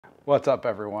What's up,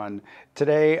 everyone?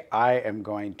 Today I am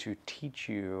going to teach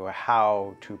you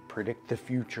how to predict the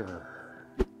future.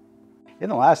 In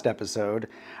the last episode,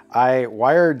 I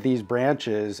wired these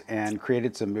branches and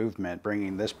created some movement,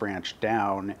 bringing this branch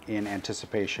down in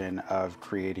anticipation of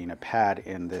creating a pad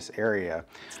in this area.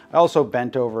 I also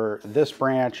bent over this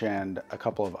branch and a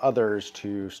couple of others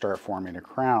to start forming a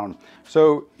crown.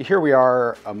 So here we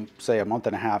are, say a month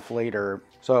and a half later.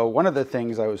 So one of the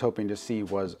things I was hoping to see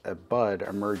was a bud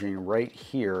emerging right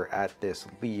here at this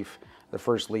leaf, the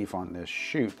first leaf on this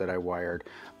shoot that I wired.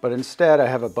 But instead I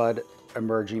have a bud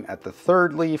emerging at the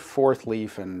third leaf, fourth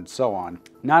leaf, and so on.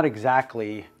 Not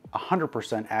exactly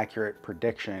 100% accurate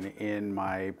prediction in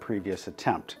my previous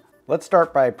attempt. Let's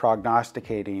start by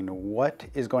prognosticating what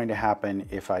is going to happen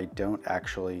if I don't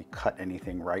actually cut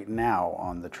anything right now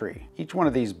on the tree. Each one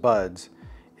of these buds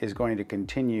is going to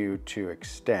continue to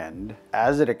extend.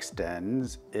 As it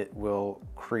extends, it will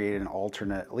create an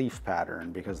alternate leaf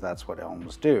pattern because that's what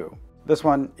elms do. This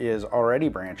one is already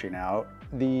branching out.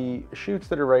 The shoots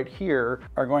that are right here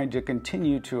are going to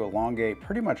continue to elongate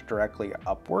pretty much directly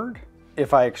upward.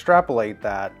 If I extrapolate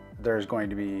that, there's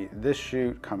going to be this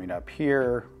shoot coming up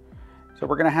here. So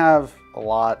we're gonna have a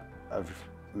lot of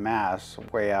mass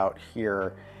way out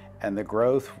here, and the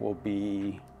growth will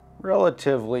be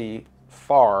relatively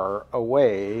far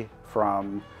away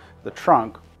from the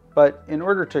trunk. But in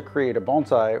order to create a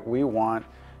bonsai, we want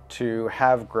to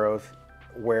have growth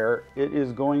where it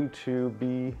is going to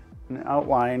be an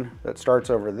outline that starts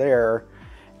over there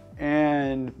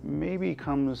and maybe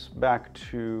comes back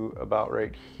to about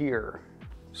right here.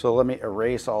 So let me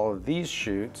erase all of these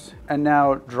shoots and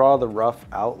now draw the rough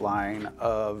outline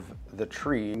of the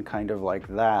tree, kind of like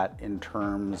that in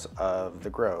terms of the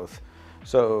growth.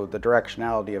 So the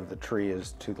directionality of the tree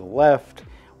is to the left.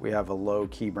 We have a low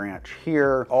key branch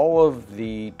here. All of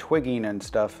the twigging and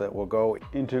stuff that will go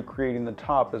into creating the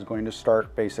top is going to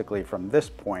start basically from this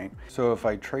point. So if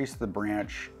I trace the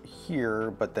branch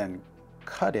here, but then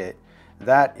cut it,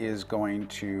 that is going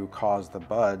to cause the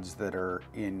buds that are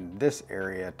in this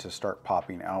area to start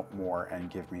popping out more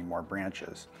and give me more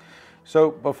branches.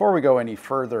 So before we go any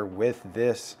further with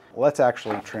this, let's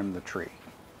actually trim the tree.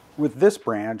 With this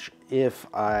branch, if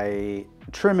I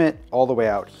trim it all the way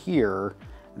out here,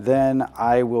 then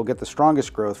I will get the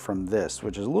strongest growth from this,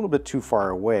 which is a little bit too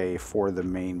far away for the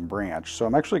main branch. So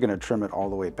I'm actually going to trim it all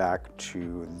the way back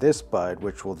to this bud,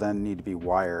 which will then need to be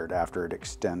wired after it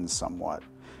extends somewhat.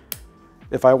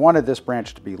 If I wanted this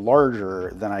branch to be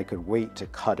larger, then I could wait to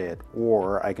cut it,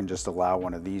 or I can just allow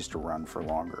one of these to run for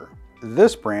longer.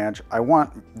 This branch, I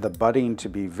want the budding to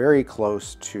be very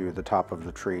close to the top of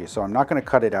the tree. So I'm not going to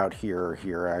cut it out here or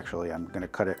here, actually. I'm going to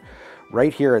cut it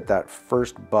right here at that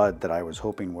first bud that I was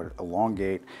hoping would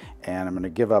elongate, and I'm going to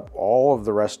give up all of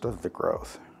the rest of the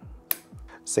growth.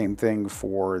 Same thing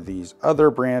for these other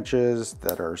branches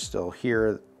that are still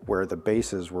here where the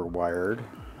bases were wired.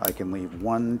 I can leave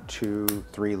 1, 2,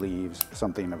 3 leaves,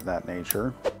 something of that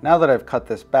nature. Now that I've cut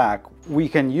this back, we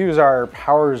can use our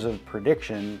powers of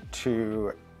prediction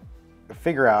to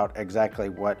figure out exactly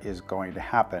what is going to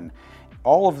happen.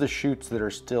 All of the shoots that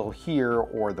are still here,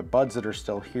 or the buds that are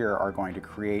still here, are going to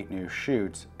create new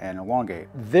shoots and elongate.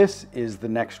 This is the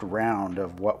next round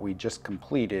of what we just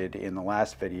completed in the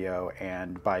last video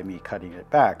and by me cutting it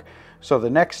back. So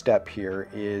the next step here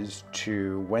is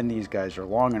to, when these guys are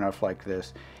long enough like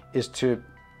this, is to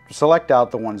select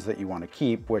out the ones that you want to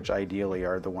keep, which ideally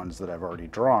are the ones that I've already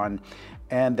drawn,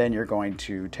 and then you're going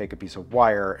to take a piece of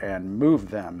wire and move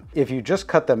them. If you just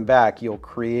cut them back, you'll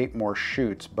create more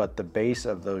shoots, but the base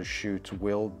of those shoots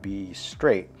will be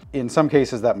straight. In some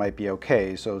cases that might be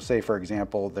okay. So say for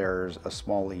example, there's a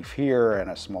small leaf here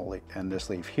and a small leaf and this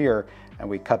leaf here, and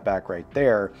we cut back right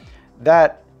there.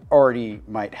 That already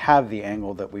might have the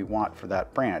angle that we want for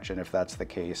that branch, and if that's the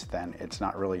case, then it's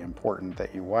not really important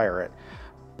that you wire it.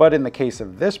 But in the case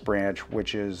of this branch,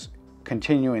 which is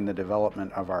continuing the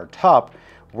development of our top,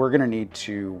 we're going to need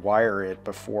to wire it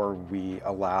before we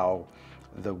allow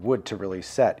the wood to really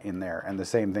set in there. And the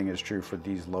same thing is true for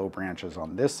these low branches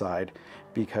on this side,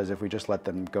 because if we just let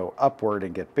them go upward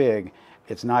and get big,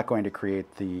 it's not going to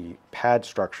create the pad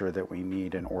structure that we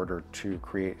need in order to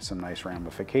create some nice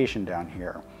ramification down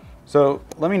here. So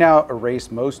let me now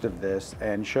erase most of this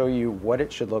and show you what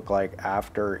it should look like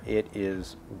after it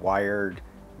is wired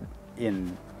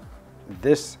in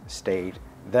this state,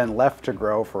 then left to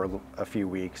grow for a few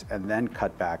weeks, and then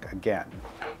cut back again.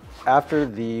 After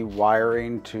the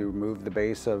wiring to move the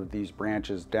base of these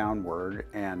branches downward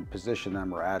and position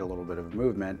them or add a little bit of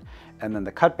movement, and then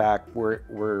the cutback,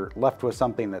 we're left with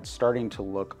something that's starting to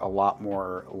look a lot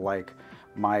more like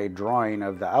my drawing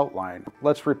of the outline.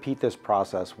 Let's repeat this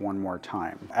process one more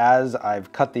time. As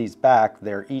I've cut these back,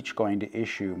 they're each going to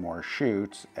issue more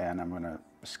shoots, and I'm going to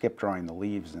skip drawing the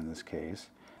leaves in this case.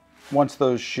 Once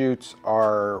those shoots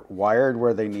are wired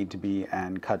where they need to be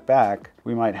and cut back,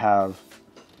 we might have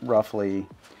roughly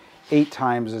 8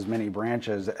 times as many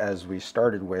branches as we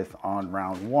started with on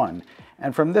round 1.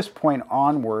 And from this point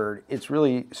onward, it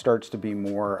really starts to be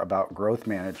more about growth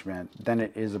management than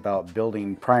it is about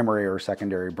building primary or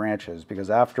secondary branches, because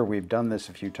after we've done this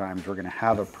a few times, we're going to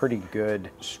have a pretty good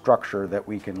structure that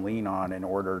we can lean on in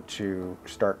order to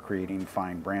start creating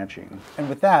fine branching. And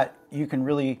with that, you can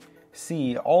really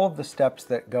see all of the steps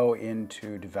that go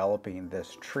into developing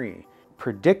this tree.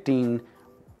 Predicting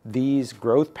these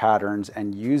growth patterns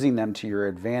and using them to your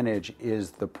advantage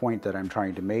is the point that I'm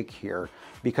trying to make here.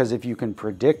 Because if you can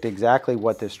predict exactly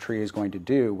what this tree is going to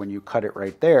do when you cut it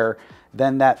right there,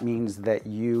 then that means that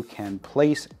you can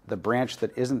place the branch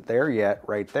that isn't there yet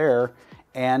right there,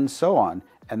 and so on.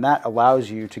 And that allows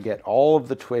you to get all of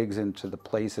the twigs into the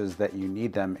places that you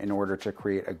need them in order to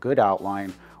create a good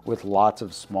outline with lots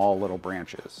of small little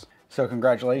branches. So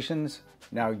congratulations,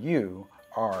 now you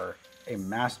are a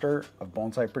master of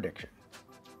bonsai prediction.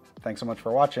 Thanks so much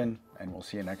for watching, and we'll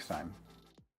see you next time.